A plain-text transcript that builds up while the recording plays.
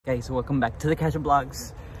Okay, so welcome back to the Casual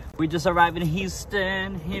Vlogs. We just arrived in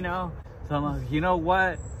Houston, you know. So I'm like, you know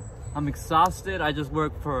what? I'm exhausted. I just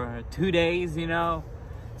worked for 2 days, you know.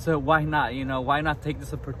 So why not, you know? Why not take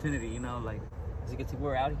this opportunity, you know? Like, as you can see,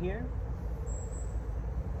 we're out here.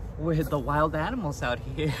 We're the wild animals out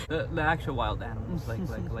here. The actual wild animals, like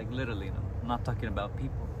literally. You know? I'm not talking about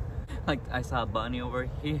people. Like, I saw a bunny over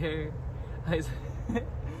here.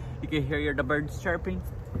 You can hear the birds chirping.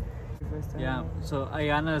 Yeah, so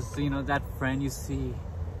Ayana's, you know, that friend you see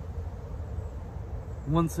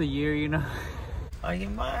once a year, you know. Are you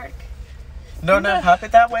Mark? No, no, pop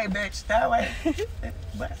it that way, bitch. That way.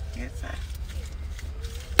 What? Get that.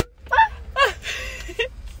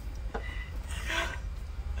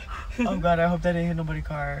 Oh god, I hope that didn't hit nobody's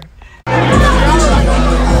car.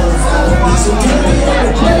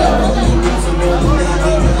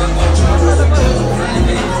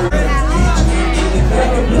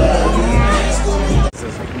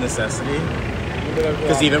 Necessity,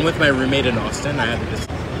 because even with my roommate in Austin, I had to just,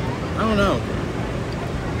 I don't know.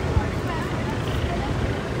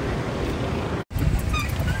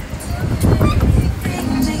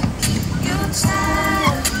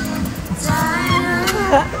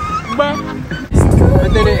 But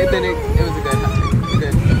then it was a good.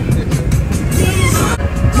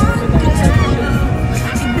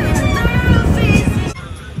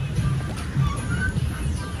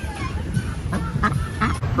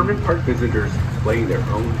 Herman Park visitors play their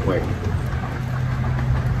own way.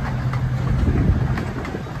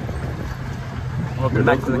 Welcome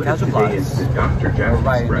back to the Casual Vlogs. Is the Dr. Jazz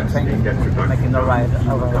Express, named after Dr. Making the ride of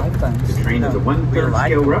our lifetimes. The train is a one-third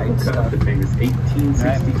scale replica of the famous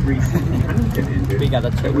 1863 Sydney Huntington engine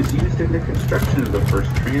that was used in the construction of the first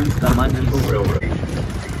transcontinental railroad.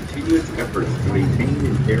 Continuous efforts to maintain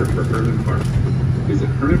and care for Herman Park. Visit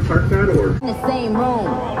HermanPark.org. In the same room.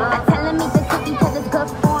 I tell him he's a cookie because it's good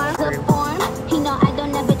form. Good form. He know I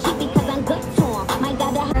don't ever cheat because I'm good to him. My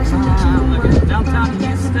dad Look at downtown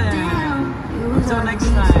Houston. Until next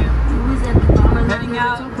time. Heading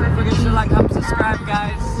out. Don't forget to like, comment, subscribe,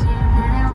 guys.